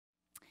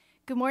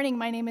Good morning,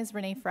 my name is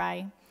Renee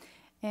Frey,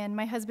 and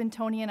my husband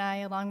Tony and I,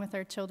 along with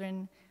our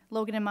children,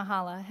 Logan and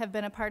Mahala, have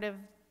been a part of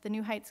the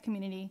New Heights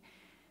community,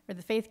 or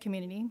the faith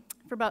community,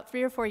 for about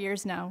 3 or 4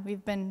 years now.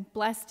 We've been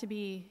blessed to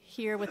be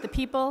here with the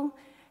people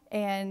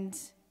and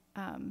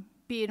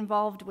be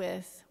involved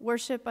with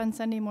worship on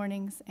Sunday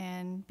mornings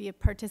and be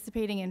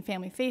participating in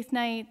family faith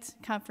night,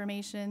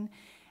 confirmation,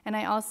 and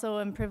I also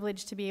am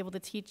privileged to be able to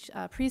teach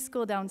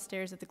preschool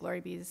downstairs at the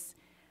Glory Bees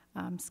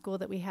school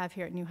that we have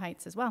here at New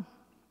Heights as well.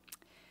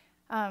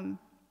 And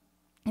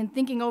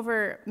thinking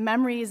over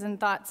memories and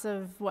thoughts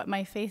of what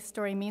my faith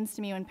story means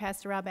to me when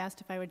Pastor Rob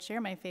asked if I would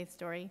share my faith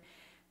story,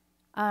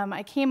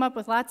 I came up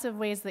with lots of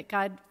ways that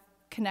God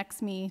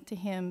connects me to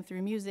him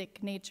through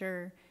music,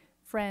 nature,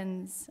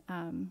 friends,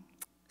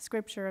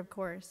 scripture, of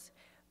course.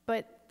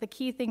 But the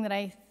key thing that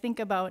I think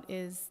about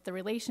is the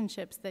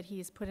relationships that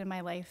he's put in my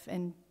life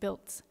and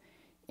built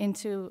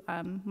into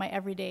my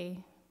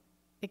everyday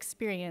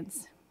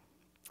experience.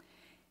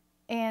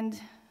 And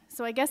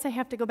so I guess I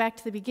have to go back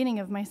to the beginning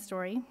of my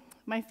story.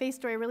 My faith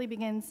story really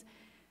begins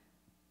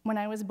when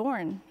I was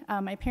born.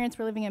 My parents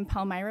were living in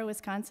Palmyra,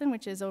 Wisconsin,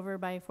 which is over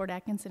by Fort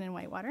Atkinson and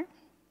Whitewater.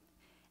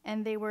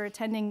 And they were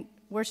attending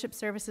worship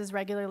services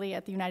regularly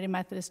at the United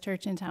Methodist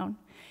Church in town.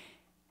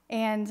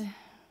 And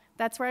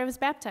that's where I was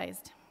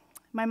baptized.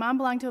 My mom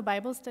belonged to a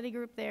Bible study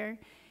group there,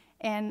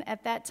 and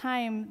at that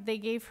time, they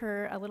gave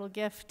her a little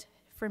gift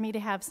for me to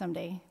have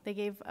someday. They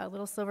gave a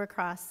little silver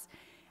cross,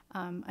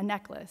 a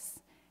necklace.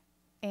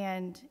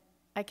 And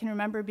I can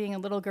remember being a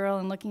little girl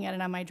and looking at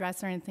it on my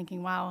dresser and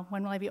thinking, wow,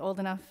 when will I be old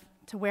enough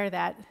to wear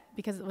that?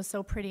 Because it was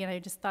so pretty and I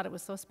just thought it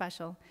was so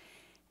special.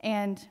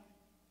 And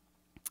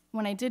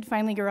when I did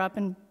finally grow up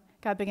and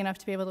got big enough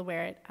to be able to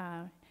wear it,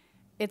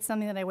 it's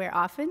something that I wear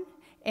often.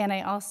 And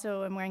I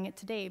also am wearing it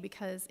today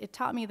because it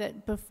taught me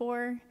that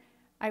before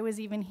I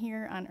was even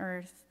here on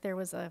earth, there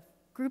was a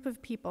group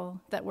of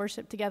people that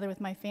worshiped together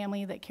with my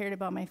family, that cared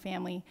about my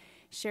family,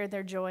 shared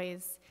their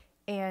joys,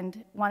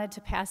 and wanted to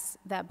pass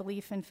that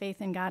belief and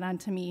faith in God on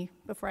to me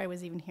before I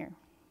was even here.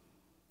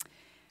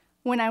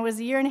 When I was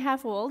a year and a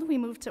half old, we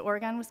moved to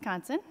Oregon,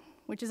 Wisconsin,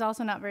 which is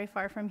also not very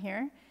far from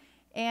here,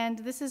 and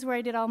this is where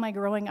I did all my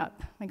growing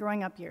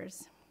up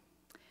years.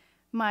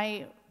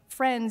 My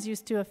friends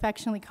used to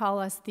affectionately call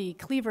us the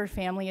Cleaver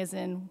family, as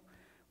in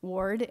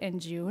Ward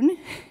and June,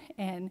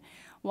 and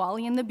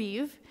Wally and the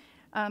Beeve,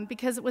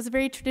 because it was a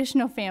very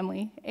traditional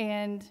family,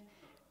 and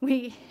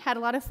we had a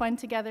lot of fun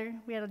together.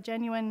 We had a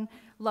genuine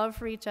love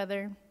for each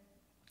other.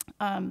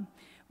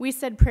 We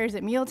said prayers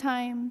at meal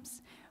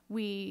times.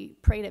 We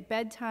prayed at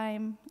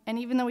bedtime. And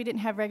even though we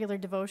didn't have regular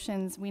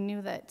devotions, we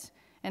knew that,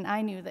 and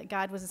I knew that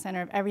God was the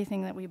center of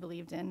everything that we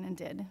believed in and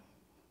did.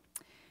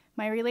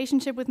 My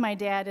relationship with my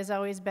dad has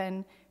always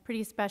been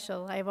pretty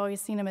special. I've always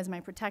seen him as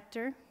my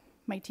protector,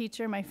 my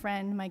teacher, my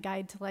friend, my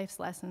guide to life's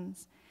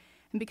lessons.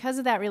 And because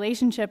of that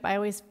relationship, I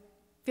always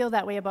feel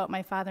that way about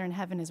my Father in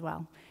heaven as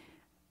well.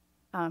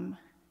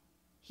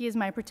 He is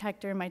my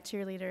protector, my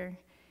cheerleader,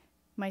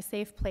 my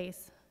safe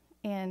place.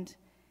 And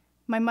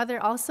my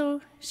mother also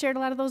shared a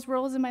lot of those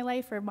roles in my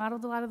life, or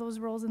modeled a lot of those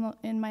roles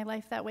in my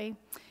life that way.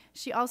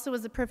 She also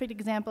was a perfect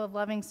example of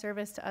loving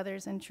service to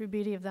others and true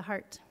beauty of the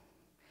heart.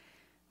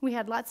 We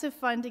had lots of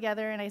fun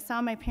together, and I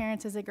saw my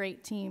parents as a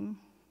great team.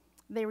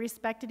 They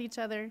respected each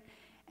other,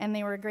 and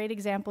they were great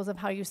examples of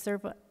how you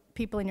serve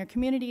people in your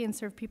community and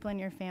serve people in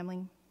your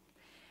family.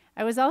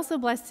 I was also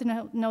blessed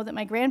to know that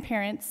my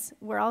grandparents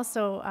were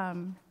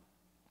also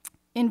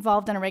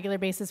involved on a regular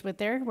basis with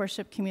their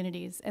worship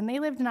communities, and they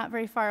lived not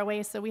very far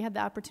away, so we had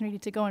the opportunity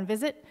to go and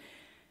visit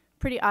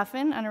pretty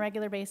often on a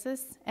regular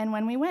basis, and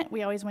when we went,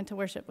 we always went to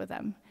worship with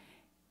them.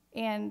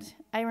 And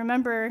I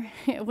remember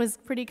it was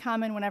pretty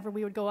common whenever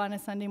we would go on a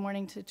Sunday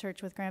morning to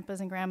church with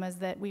grandpas and grandmas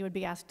that we would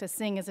be asked to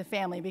sing as a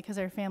family because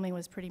our family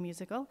was pretty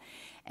musical.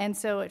 And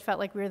so it felt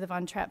like we were the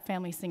Von Trapp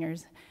family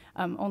singers,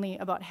 only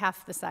about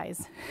half the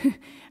size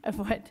of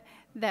what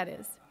that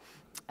is.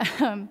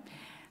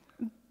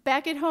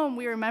 Back at home,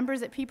 we were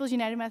members at People's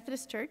United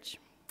Methodist Church,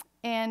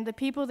 and the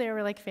people there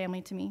were like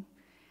family to me.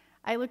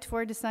 I looked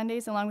forward to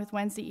Sundays along with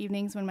Wednesday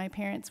evenings when my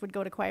parents would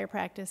go to choir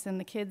practice and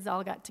the kids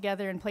all got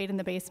together and played in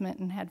the basement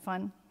and had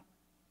fun.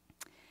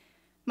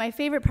 My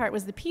favorite part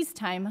was the peace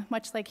time,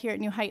 much like here at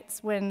New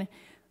Heights, when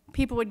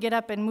people would get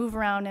up and move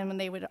around and when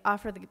they would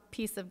offer the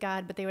peace of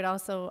God, but they would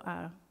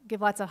also give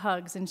lots of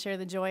hugs and share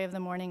the joy of the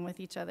morning with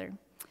each other.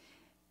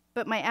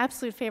 But my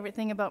absolute favorite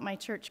thing about my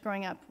church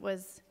growing up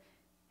was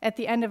at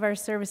the end of our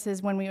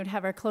services when we would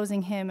have our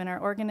closing hymn and our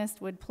organist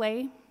would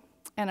play,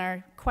 and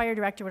our choir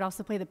director would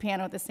also play the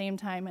piano at the same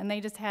time, and they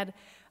just had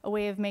a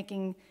way of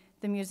making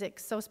the music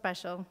so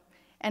special.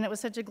 And it was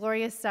such a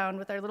glorious sound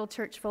with our little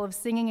church full of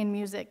singing and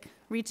music,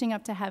 reaching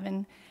up to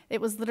heaven.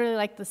 It was literally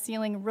like the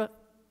ceiling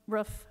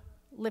roof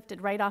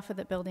lifted right off of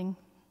the building,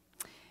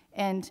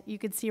 and you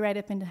could see right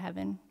up into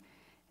heaven.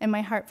 And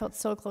my heart felt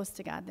so close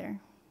to God there.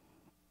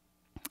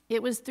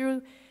 It was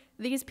through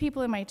these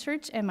people in my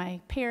church and my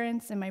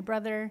parents and my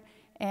brother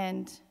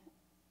and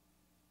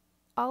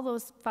all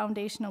those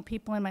foundational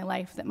people in my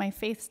life that my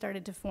faith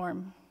started to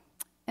form.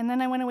 And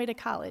then I went away to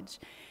college.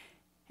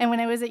 And when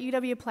I was at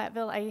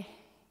UW-Platteville, I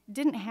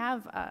didn't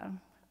have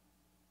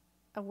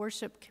a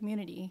worship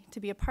community to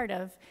be a part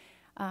of.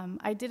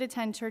 I did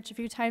attend church a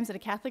few times at a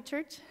Catholic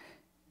church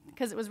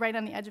because it was right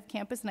on the edge of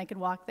campus and I could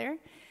walk there.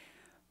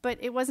 But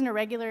it wasn't a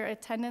regular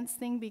attendance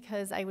thing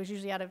because I was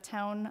usually out of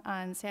town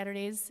on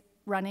Saturdays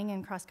running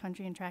and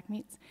cross-country and track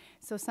meets.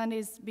 So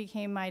Sundays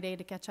became my day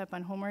to catch up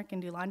on homework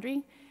and do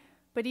laundry.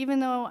 But even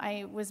though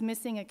I was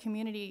missing a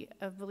community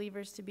of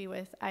believers to be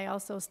with, I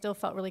also still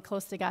felt really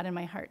close to God in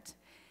my heart.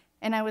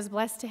 And I was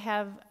blessed to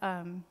have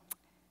an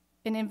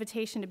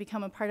invitation to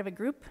become a part of a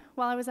group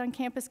while I was on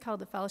campus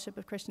called the Fellowship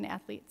of Christian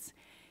Athletes.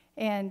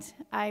 And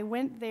I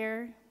went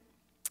there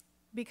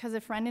because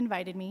a friend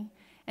invited me,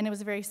 and it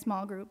was a very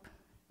small group.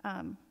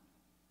 And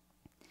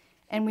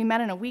we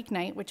met on a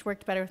weeknight, which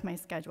worked better with my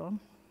schedule.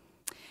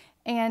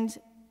 And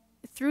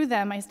through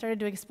them, I started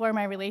to explore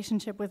my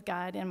relationship with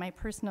God and my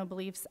personal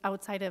beliefs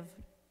outside of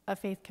a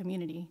faith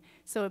community.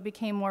 So it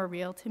became more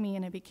real to me,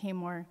 and it became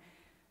more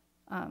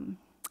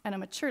at a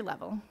mature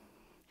level.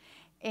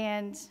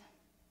 And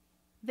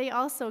they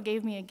also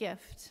gave me a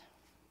gift,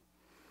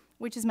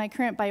 which is my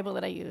current Bible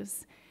that I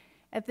use.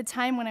 At the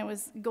time when I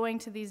was going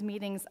to these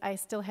meetings, I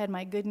still had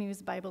my Good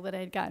News Bible that I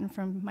had gotten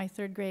from my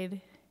third grade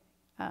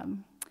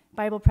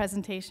Bible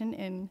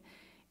presentation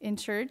in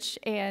church.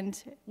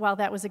 And while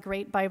that was a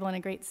great Bible and a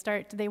great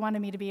start, they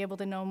wanted me to be able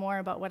to know more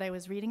about what I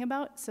was reading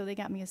about, so they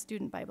got me a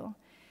student Bible.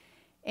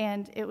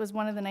 And it was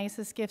one of the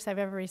nicest gifts I've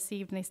ever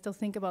received, and I still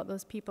think about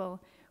those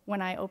people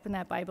when I open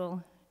that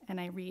Bible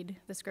and I read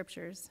the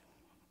scriptures.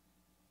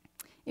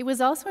 It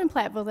was also in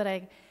Platteville that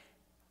I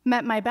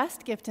met my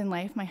best gift in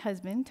life, my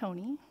husband,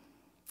 Tony.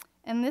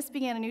 And this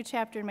began a new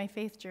chapter in my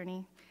faith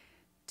journey.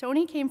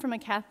 Tony came from a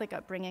Catholic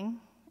upbringing,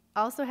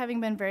 also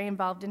having been very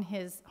involved in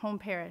his home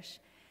parish.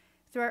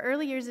 Through our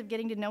early years of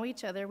getting to know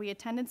each other, we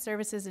attended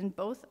services in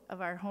both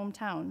of our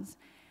hometowns.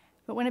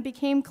 But when it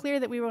became clear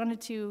that we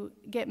wanted to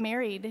get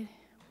married,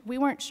 we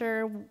weren't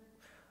sure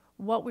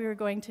what we were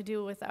going to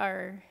do with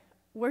our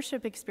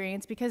worship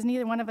experience because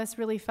neither one of us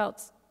really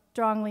felt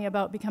strongly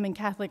about becoming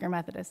Catholic or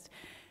Methodist.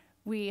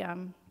 We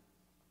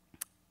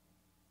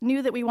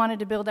knew that we wanted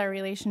to build our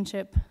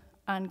relationship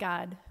on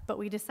God, but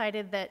we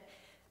decided that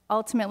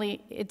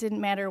ultimately it didn't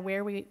matter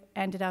where we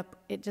ended up.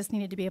 It just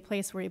needed to be a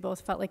place where we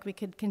both felt like we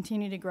could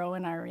continue to grow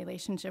in our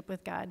relationship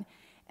with God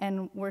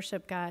and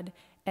worship God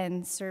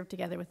and serve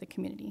together with the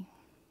community.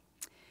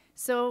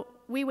 So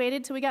we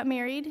waited till we got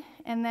married,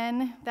 and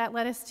then that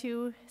led us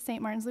to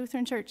St. Martin's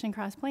Lutheran Church in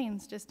Cross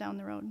Plains, just down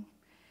the road.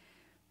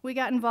 We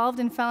got involved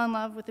and fell in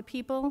love with the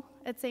people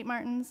at St.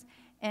 Martin's,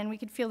 and we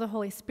could feel the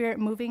Holy Spirit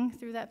moving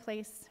through that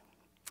place.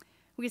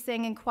 We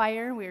sang in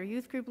choir, we were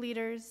youth group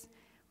leaders,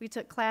 we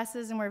took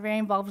classes, and were very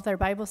involved with our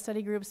Bible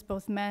study groups,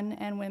 both men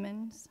and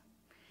women's.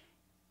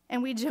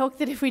 And we joked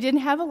that if we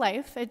didn't have a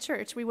life at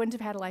church, we wouldn't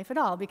have had a life at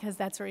all, because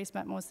that's where we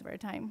spent most of our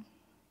time.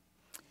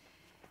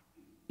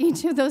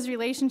 Each of those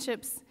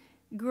relationships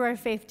grew our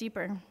faith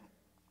deeper,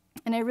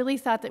 and I really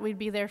thought that we'd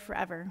be there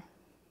forever.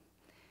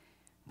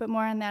 But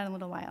more on that in a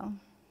little while.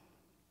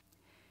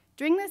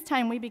 During this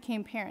time, we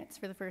became parents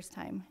for the first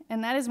time,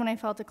 and that is when I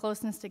felt a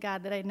closeness to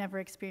God that I'd never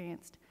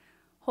experienced.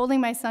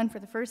 Holding my son for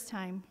the first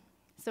time,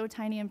 so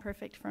tiny and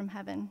perfect from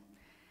heaven.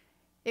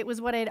 It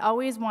was what I'd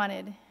always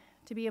wanted,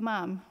 to be a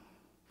mom.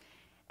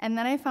 And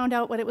then I found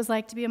out what it was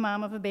like to be a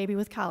mom of a baby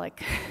with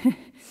colic.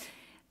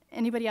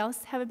 Anybody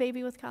else have a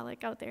baby with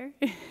colic out there?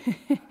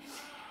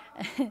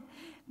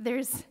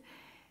 There's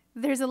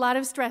a lot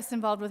of stress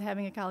involved with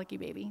having a colicky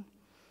baby.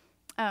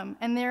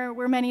 And there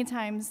were many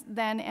times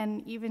then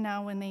and even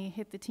now when they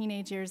hit the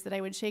teenage years that I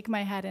would shake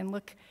my head and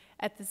look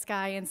at the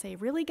sky and say,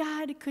 really,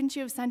 God, couldn't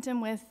you have sent him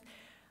with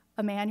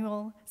a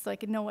manual so I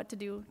could know what to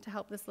do to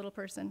help this little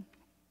person?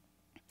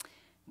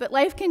 But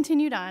life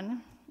continued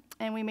on,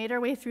 and we made our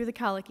way through the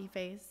colicky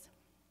phase.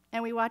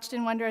 And we watched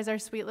in wonder as our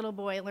sweet little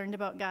boy learned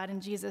about God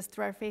and Jesus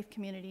through our faith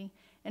community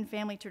and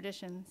family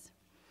traditions.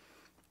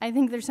 I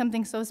think there's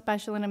something so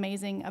special and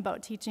amazing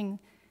about teaching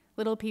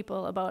little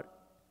people about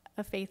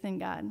a faith in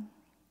God.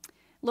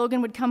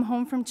 Logan would come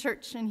home from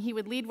church, and he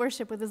would lead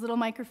worship with his little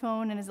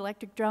microphone and his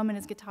electric drum and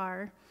his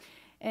guitar.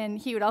 And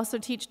he would also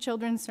teach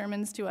children's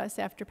sermons to us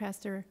after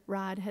Pastor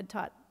Rod had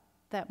taught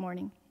that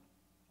morning.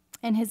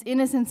 And his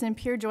innocence and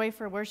pure joy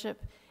for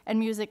worship and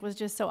music was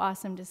just so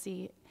awesome to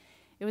see.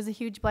 It was a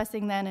huge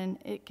blessing then, and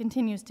it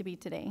continues to be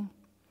today.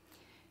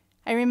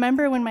 I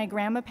remember when my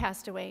grandma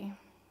passed away,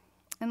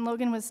 and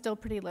Logan was still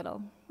pretty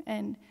little.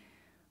 And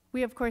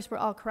we, of course, were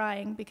all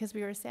crying because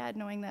we were sad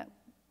knowing that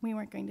we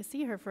weren't going to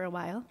see her for a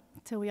while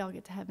until we all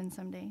get to heaven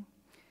someday.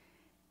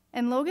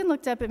 And Logan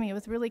looked up at me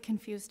with a really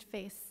confused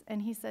face,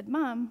 and he said,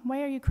 Mom,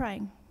 why are you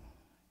crying?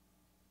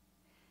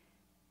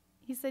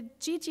 He said,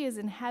 Gigi is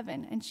in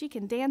heaven, and she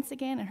can dance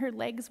again, and her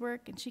legs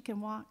work, and she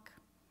can walk.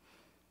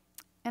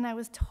 And I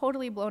was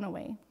totally blown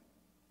away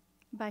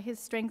by his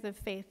strength of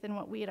faith and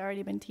what we had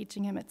already been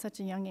teaching him at such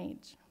a young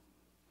age.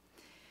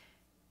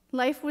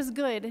 Life was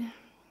good,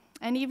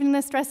 and even in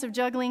the stress of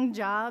juggling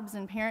jobs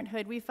and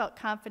parenthood, we felt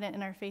confident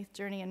in our faith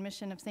journey and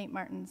mission of St.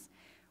 Martin's.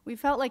 We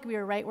felt like we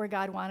were right where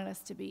God wanted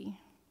us to be.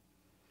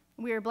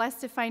 We were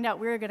blessed to find out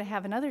we were going to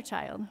have another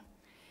child.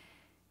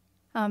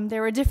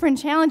 There were different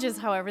challenges,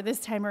 however, this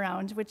time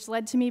around, which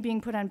led to me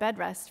being put on bed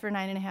rest for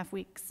 9.5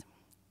 weeks.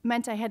 It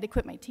meant I had to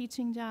quit my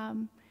teaching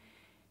job.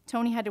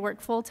 Tony had to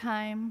work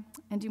full-time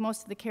and do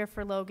most of the care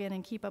for Logan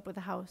and keep up with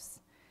the house.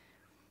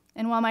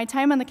 And while my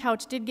time on the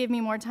couch did give me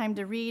more time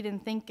to read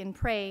and think and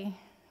pray,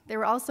 there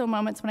were also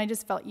moments when I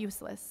just felt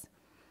useless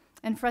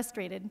and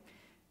frustrated,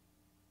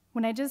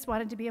 when I just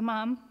wanted to be a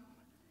mom.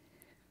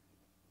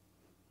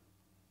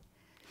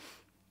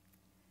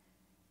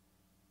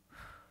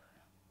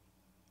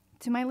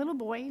 To my little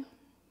boy,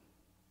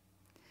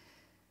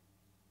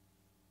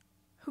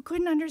 who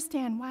couldn't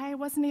understand why I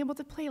wasn't able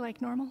to play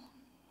like normal.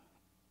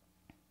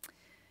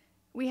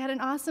 We had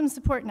an awesome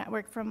support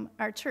network from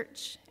our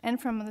church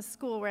and from the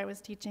school where I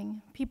was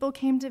teaching. People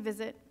came to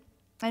visit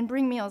and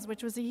bring meals,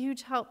 which was a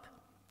huge help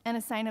and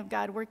a sign of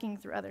God working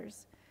through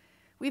others.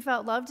 We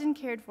felt loved and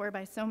cared for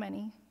by so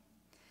many.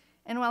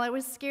 And while I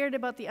was scared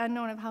about the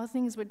unknown of how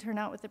things would turn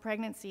out with the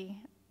pregnancy,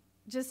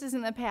 just as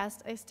in the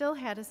past, I still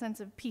had a sense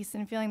of peace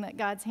and feeling that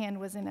God's hand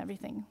was in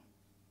everything.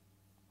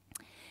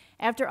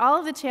 After all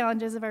of the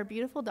challenges of our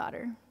beautiful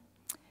daughter,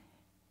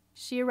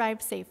 she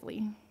arrived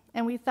safely,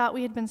 and we thought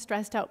we had been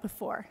stressed out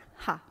before.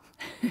 Ha!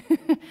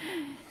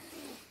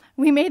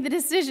 We made the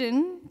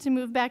decision to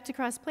move back to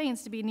Cross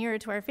Plains to be nearer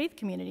to our faith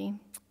community.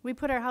 We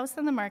put our house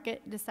on the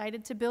market,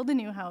 decided to build a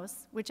new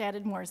house, which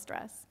added more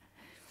stress,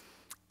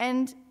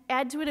 and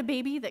add to it a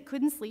baby that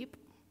couldn't sleep,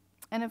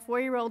 and a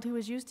 4-year-old who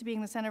was used to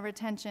being the center of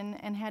attention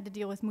and had to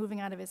deal with moving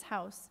out of his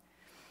house.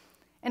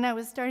 And I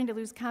was starting to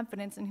lose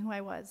confidence in who I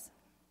was.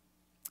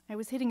 I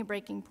was hitting a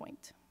breaking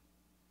point.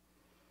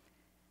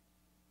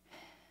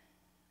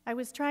 I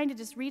was trying to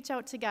just reach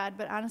out to God,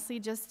 but honestly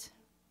just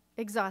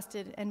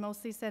exhausted and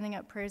mostly sending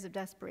up prayers of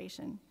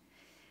desperation.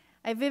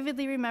 I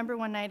vividly remember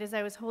one night as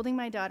I was holding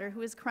my daughter who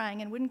was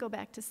crying and wouldn't go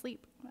back to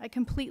sleep. I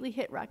completely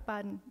hit rock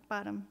bottom.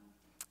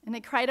 And I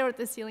cried out at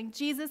the ceiling,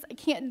 "Jesus, I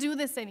can't do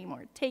this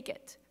anymore. Take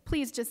it.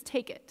 Please just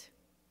take it."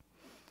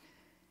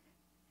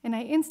 And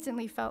I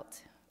instantly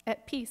felt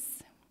at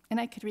peace,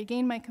 and I could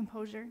regain my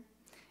composure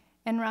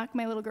and rock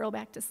my little girl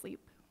back to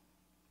sleep.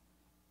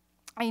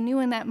 I knew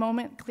in that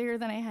moment, clearer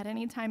than I had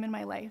any time in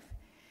my life,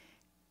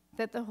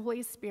 that the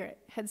Holy Spirit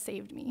had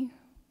saved me.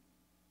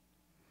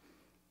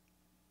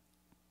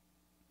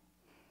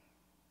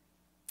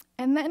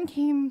 And then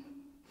came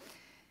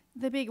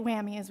the big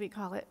whammy, as we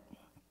call it.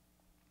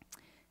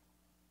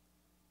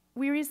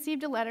 We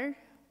received a letter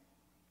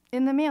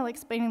in the mail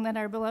explaining that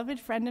our beloved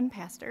friend and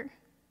pastor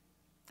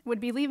would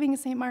be leaving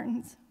St.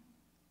 Martin's.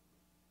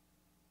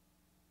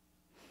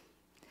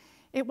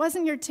 It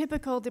wasn't your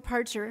typical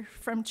departure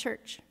from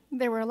church.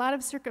 There were a lot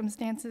of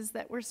circumstances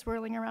that were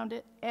swirling around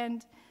it,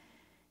 and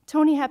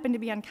Tony happened to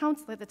be on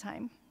council at the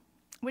time,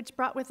 which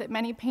brought with it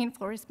many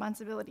painful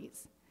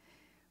responsibilities.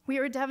 We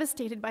were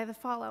devastated by the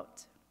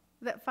fallout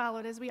that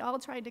followed as we all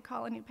tried to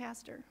call a new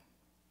pastor.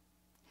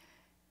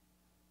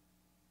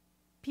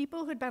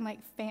 People who'd been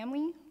like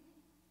family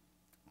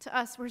to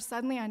us were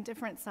suddenly on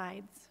different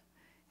sides.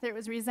 There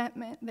was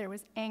resentment, there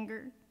was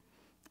anger,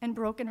 and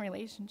broken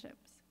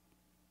relationships.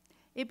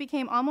 It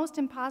became almost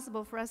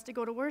impossible for us to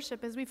go to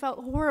worship as we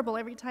felt horrible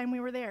every time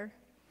we were there.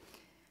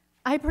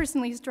 I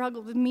personally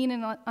struggled with mean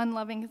and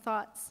unloving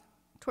thoughts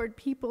toward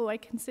people who I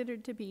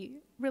considered to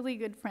be really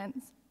good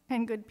friends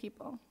and good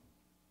people.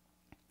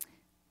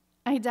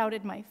 I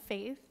doubted my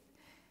faith,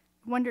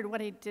 wondered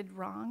what I did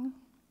wrong,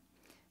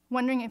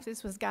 wondering if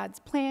this was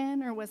God's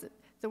plan or was it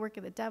the work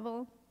of the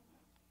devil,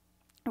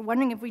 or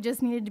wondering if we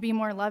just needed to be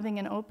more loving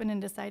and open and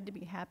decide to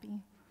be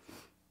happy.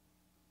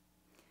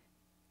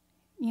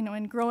 You know,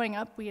 in growing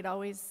up, we had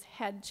always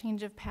had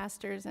change of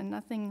pastors, and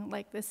nothing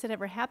like this had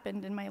ever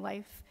happened in my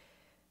life.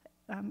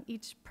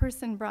 Each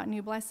person brought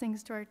new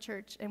blessings to our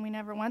church, and we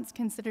never once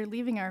considered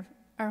leaving our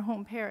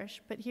home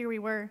parish. But here we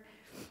were,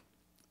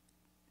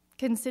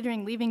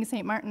 considering leaving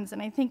St. Martin's,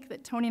 and I think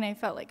that Tony and I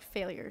felt like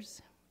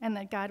failures, and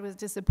that God was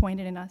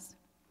disappointed in us.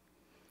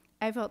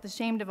 I felt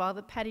ashamed of all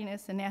the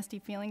pettiness and nasty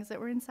feelings that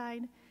were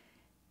inside,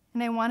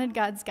 and I wanted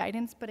God's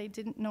guidance, but I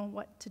didn't know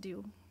what to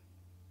do.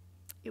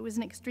 It was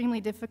an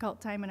extremely difficult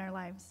time in our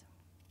lives.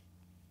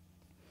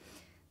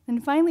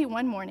 And finally,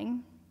 one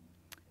morning,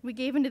 we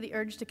gave into the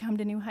urge to come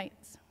to New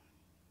Heights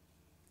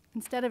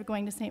instead of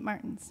going to St.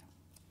 Martin's.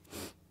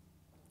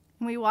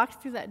 And we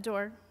walked through that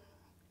door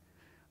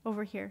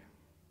over here,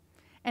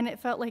 and it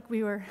felt like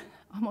we were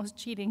almost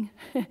cheating,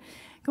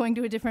 going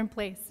to a different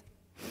place.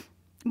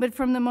 But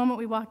from the moment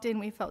we walked in,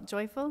 we felt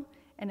joyful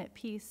and at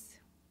peace.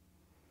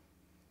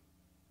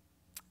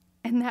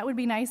 And that would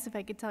be nice if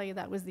I could tell you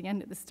that was the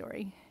end of the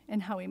story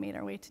and how we made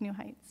our way to New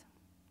Heights.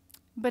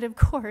 But of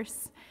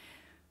course,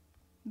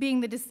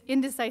 being the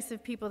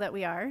indecisive people that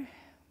we are,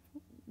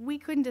 we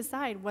couldn't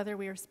decide whether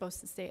we were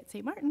supposed to stay at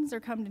St. Martin's or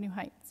come to New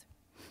Heights.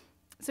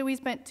 So we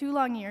spent 2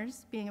 long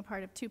years being a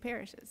part of 2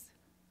 parishes,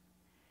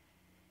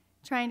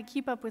 trying to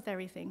keep up with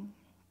everything.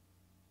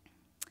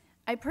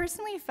 I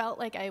personally felt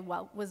like I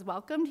was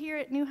welcomed here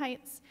at New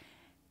Heights,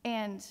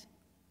 and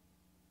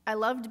I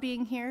loved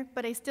being here,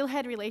 but I still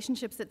had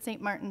relationships at St.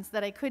 Martin's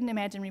that I couldn't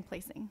imagine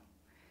replacing.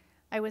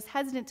 I was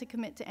hesitant to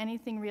commit to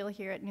anything real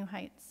here at New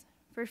Heights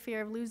for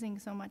fear of losing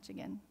so much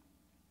again.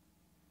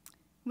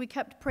 We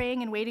kept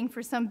praying and waiting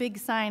for some big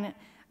sign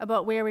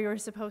about where we were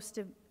supposed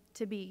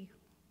to be,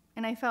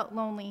 and I felt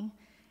lonely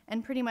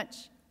and pretty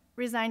much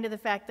resigned to the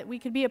fact that we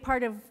could be a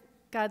part of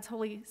God's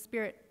Holy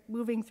Spirit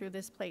moving through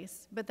this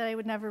place, but that I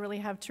would never really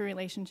have true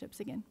relationships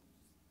again.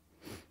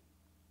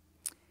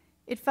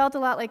 It felt a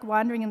lot like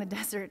wandering in the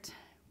desert,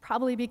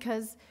 probably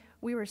because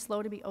we were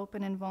slow to be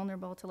open and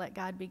vulnerable to let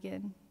God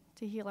begin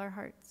to heal our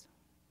hearts.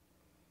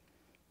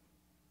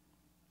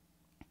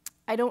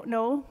 I don't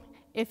know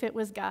if it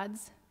was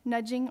God's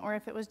nudging or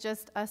if it was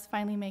just us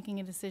finally making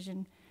a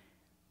decision,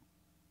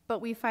 but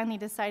we finally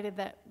decided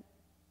that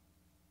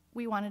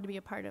we wanted to be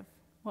a part of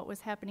what was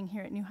happening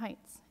here at New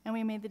Heights, and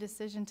we made the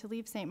decision to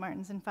leave St.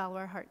 Martin's and follow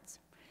our hearts.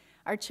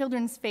 Our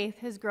children's faith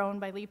has grown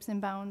by leaps and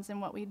bounds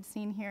in what we'd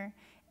seen here,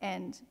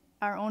 and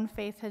our own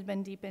faith had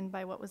been deepened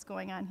by what was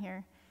going on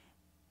here.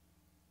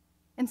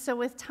 And so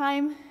with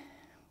time,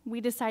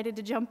 we decided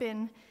to jump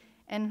in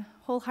and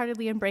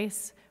wholeheartedly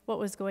embrace what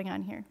was going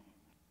on here.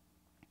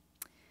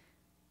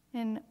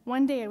 And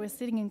one day I was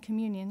sitting in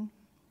communion,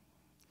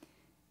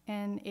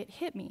 and it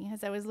hit me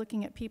as I was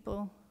looking at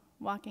people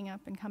walking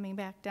up and coming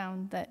back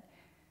down that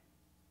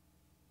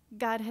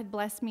God had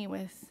blessed me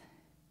with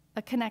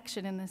a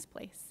connection in this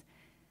place,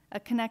 a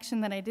connection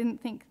that I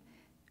didn't think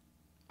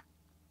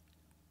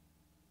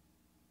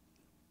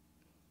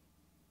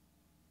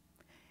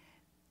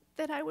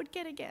that I would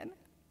get again.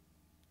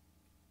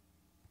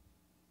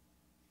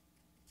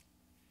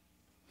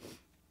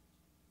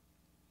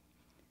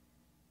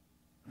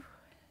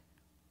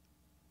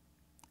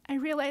 I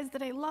realized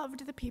that I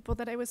loved the people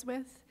that I was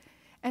with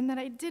and that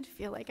I did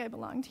feel like I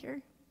belonged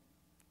here.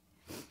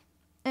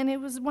 And it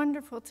was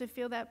wonderful to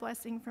feel that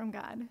blessing from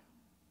God.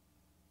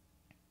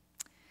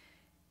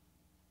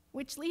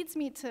 Which leads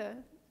me to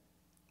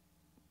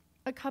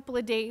a couple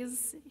of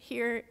days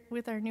here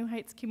with our New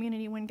Heights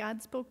community when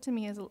God spoke to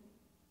me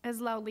as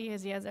loudly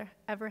as he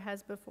ever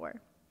has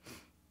before.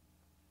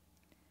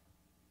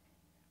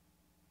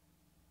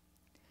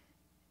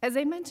 As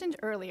I mentioned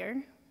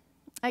earlier,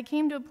 I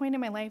came to a point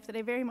in my life that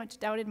I very much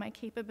doubted my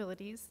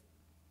capabilities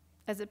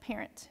as a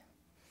parent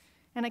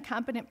and a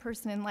competent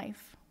person in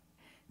life.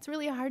 It's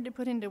really hard to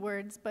put into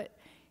words, but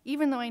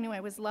even though I knew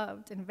I was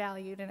loved and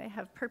valued and I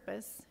have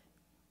purpose,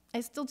 I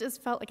still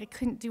just felt like I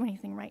couldn't do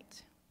anything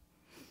right.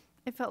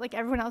 I felt like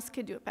everyone else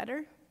could do it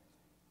better.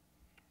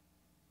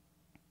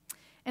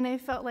 And I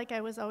felt like I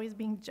was always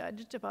being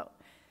judged about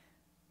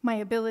my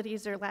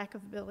abilities or lack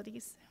of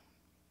abilities.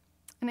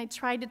 And I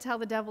tried to tell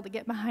the devil to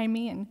get behind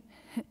me and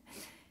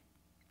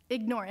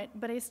ignore it,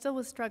 but I still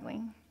was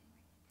struggling.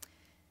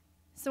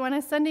 So on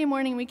a Sunday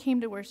morning, we came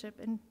to worship,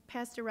 and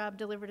Pastor Rob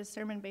delivered a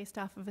sermon based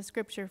off of a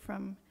scripture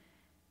from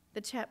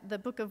the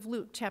book of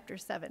Luke, chapter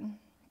 7.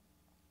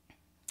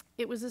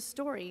 It was a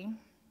story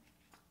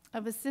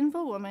of a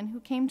sinful woman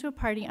who came to a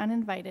party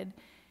uninvited,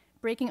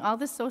 breaking all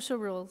the social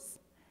rules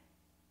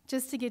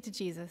just to get to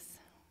Jesus.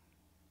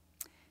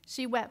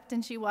 She wept,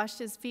 and she washed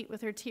his feet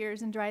with her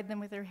tears and dried them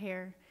with her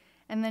hair,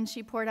 and then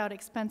she poured out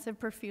expensive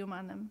perfume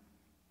on them.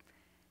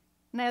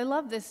 And I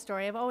love this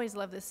story. I've always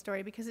loved this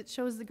story because it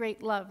shows the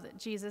great love that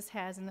Jesus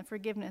has and the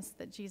forgiveness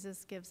that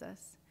Jesus gives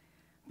us.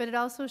 But it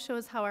also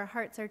shows how our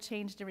hearts are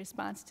changed in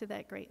response to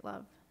that great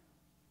love.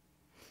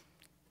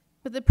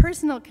 But the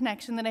personal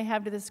connection that I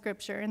have to the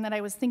scripture and that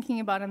I was thinking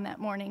about on that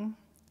morning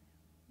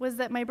was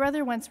that my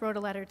brother once wrote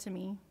a letter to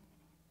me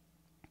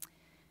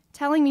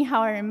telling me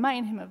how I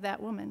remind him of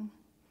that woman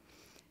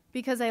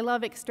because I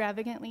love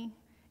extravagantly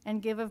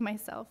and give of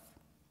myself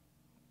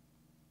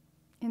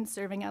in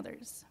serving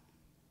others.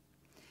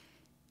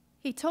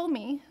 He told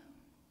me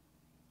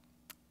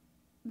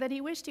that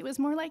he wished he was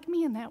more like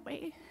me in that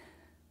way.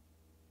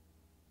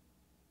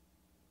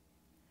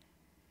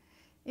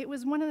 It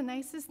was one of the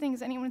nicest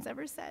things anyone's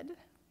ever said.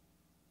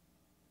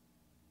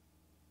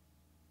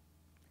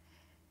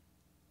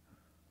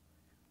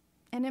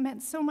 And it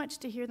meant so much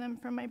to hear them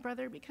from my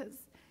brother because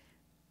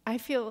I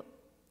feel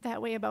that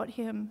way about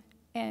him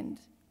and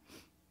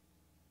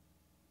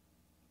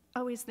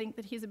always think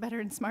that he's a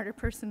better and smarter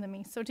person than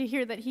me. So to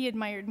hear that he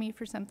admired me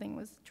for something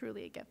was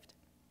truly a gift.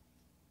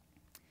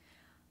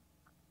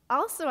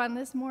 Also on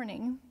this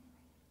morning,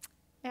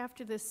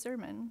 after this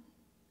sermon,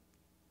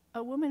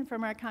 a woman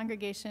from our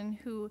congregation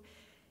who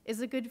is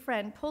a good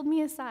friend pulled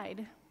me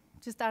aside,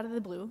 just out of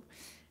the blue,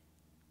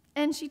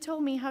 and she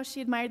told me how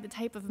she admired the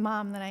type of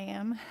mom that I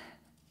am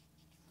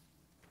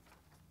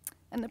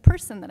and the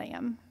person that I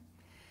am.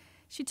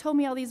 She told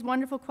me all these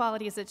wonderful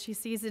qualities that she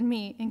sees in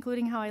me,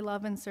 including how I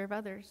love and serve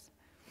others.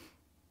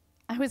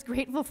 I was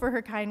grateful for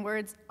her kind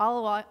words,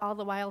 all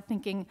the while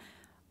thinking,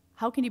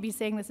 how can you be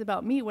saying this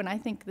about me when I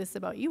think this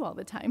about you all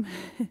the time?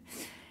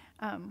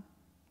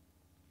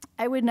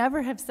 I would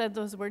never have said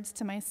those words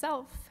to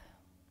myself,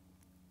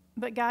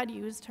 but God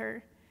used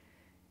her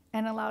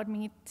and allowed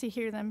me to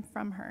hear them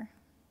from her,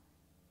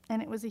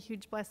 and it was a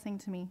huge blessing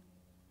to me.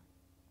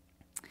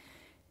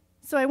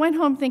 So I went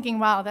home thinking,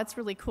 wow, that's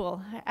really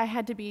cool. I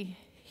had to be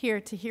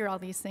here to hear all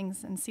these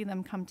things and see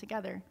them come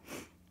together.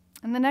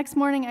 And the next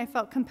morning, I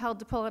felt compelled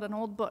to pull out an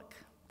old book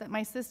that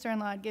my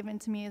sister-in-law had given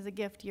to me as a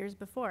gift years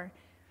before.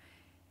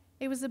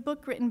 It was a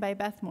book written by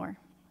Beth Moore.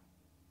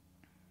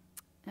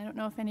 I don't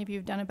know if any of you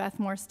have done a Beth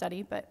Moore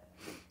study, but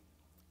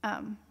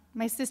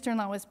my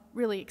sister-in-law was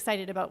really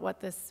excited about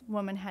what this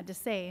woman had to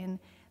say. And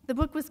the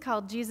book was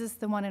called Jesus,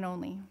 the One and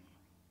Only.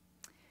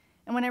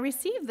 And when I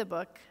received the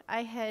book,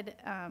 I had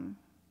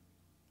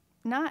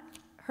not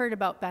heard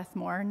about Beth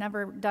Moore,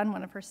 never done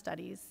one of her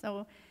studies.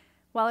 So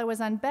while I was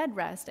on bed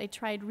rest, I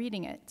tried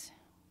reading it,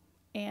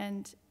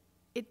 and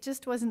it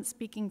just wasn't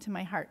speaking to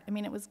my heart. I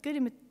mean, it was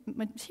good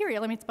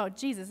material. I mean, it's about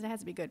Jesus. It has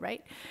to be good,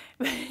 right?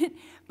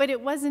 But it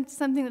wasn't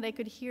something that I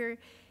could hear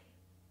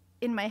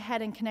in my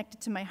head and connect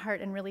it to my heart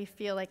and really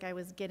feel like I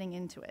was getting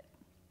into it.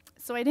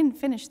 So I didn't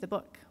finish the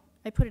book.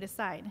 I put it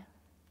aside.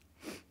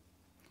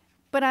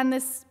 But on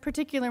this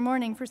particular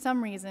morning, for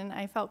some reason,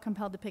 I felt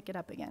compelled to pick it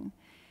up again.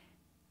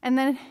 And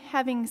then,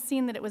 having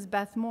seen that it was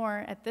Beth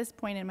Moore at this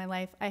point in my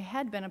life, I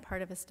had been a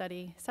part of a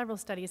study, several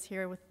studies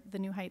here with the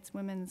New Heights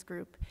Women's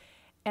Group,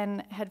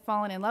 and had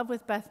fallen in love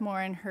with Beth Moore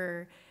and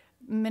her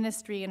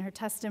ministry and her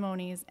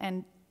testimonies,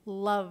 and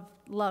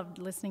loved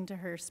listening to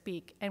her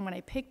speak. And when I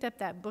picked up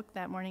that book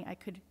that morning, I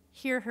could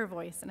hear her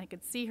voice, and I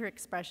could see her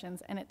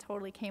expressions, and it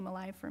totally came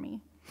alive for me.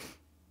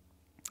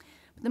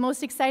 But the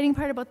most exciting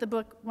part about the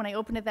book, when I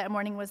opened it that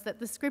morning, was that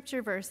the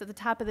scripture verse at the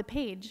top of the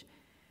page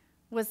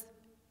was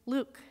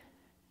Luke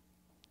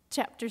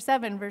chapter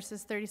 7,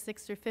 verses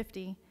 36 through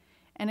 50,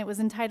 and it was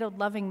entitled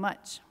Loving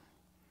Much.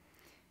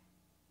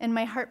 And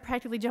my heart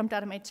practically jumped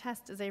out of my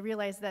chest as I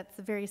realized that's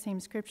the very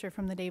same scripture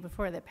from the day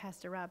before that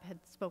Pastor Rob had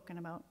spoken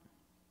about.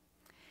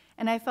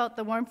 And I felt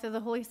the warmth of the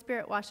Holy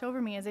Spirit wash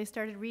over me as I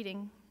started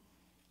reading.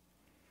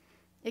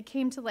 It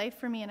came to life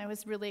for me, and I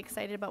was really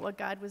excited about what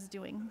God was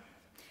doing.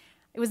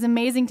 It was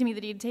amazing to me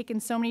that he had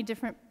taken so many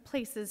different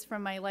places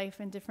from my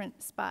life and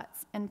different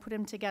spots and put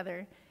them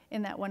together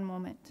in that one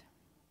moment.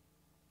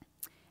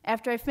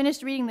 After I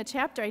finished reading the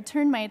chapter, I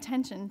turned my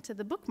attention to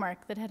the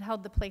bookmark that had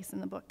held the place in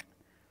the book.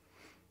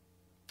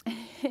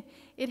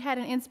 It had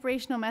an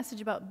inspirational message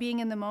about being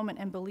in the moment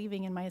and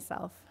believing in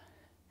myself,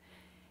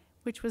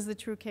 which was the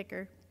true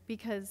kicker,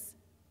 because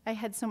I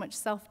had so much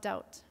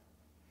self-doubt.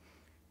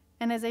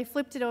 And as I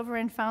flipped it over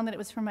and found that it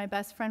was from my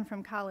best friend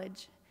from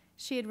college,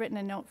 she had written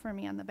a note for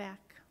me on the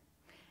back.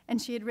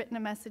 And she had written a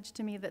message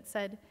to me that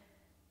said,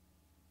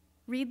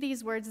 "Read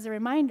these words as a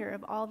reminder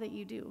of all that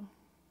you do.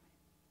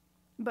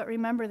 But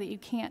remember that you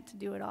can't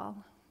do it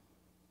all."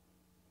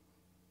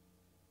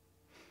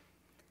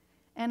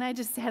 And I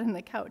just sat on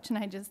the couch and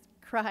I just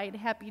cried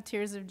happy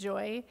tears of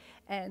joy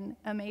and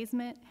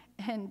amazement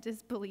and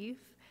disbelief.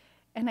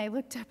 And I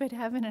looked up at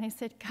heaven and I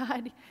said,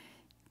 God,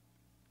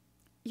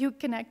 you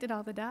connected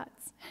all the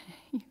dots.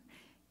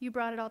 You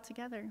brought it all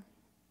together.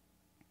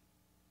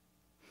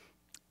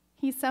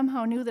 He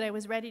somehow knew that I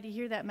was ready to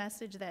hear that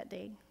message that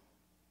day.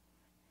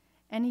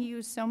 And he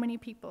used so many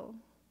people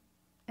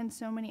and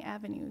so many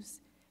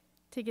avenues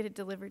to get it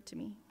delivered to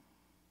me.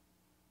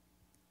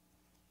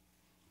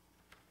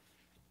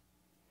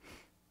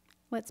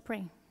 Let's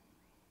pray.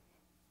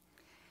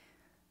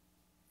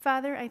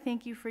 Father, I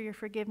thank you for your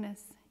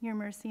forgiveness, your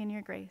mercy, and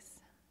your grace.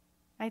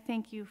 I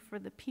thank you for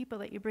the people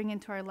that you bring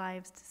into our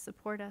lives to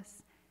support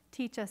us,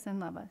 teach us, and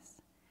love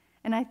us.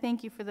 And I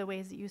thank you for the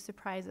ways that you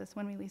surprise us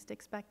when we least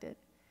expect it,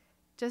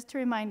 just to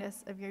remind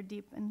us of your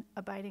deep and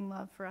abiding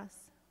love for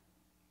us.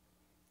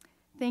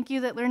 Thank you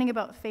that learning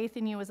about faith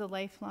in you is a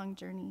lifelong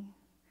journey,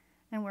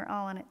 and we're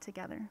all on it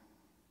together.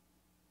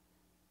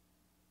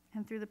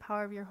 And through the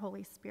power of your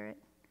Holy Spirit,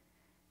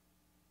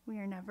 we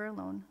are never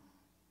alone.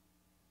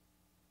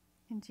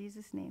 In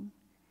Jesus' name,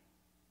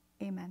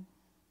 amen.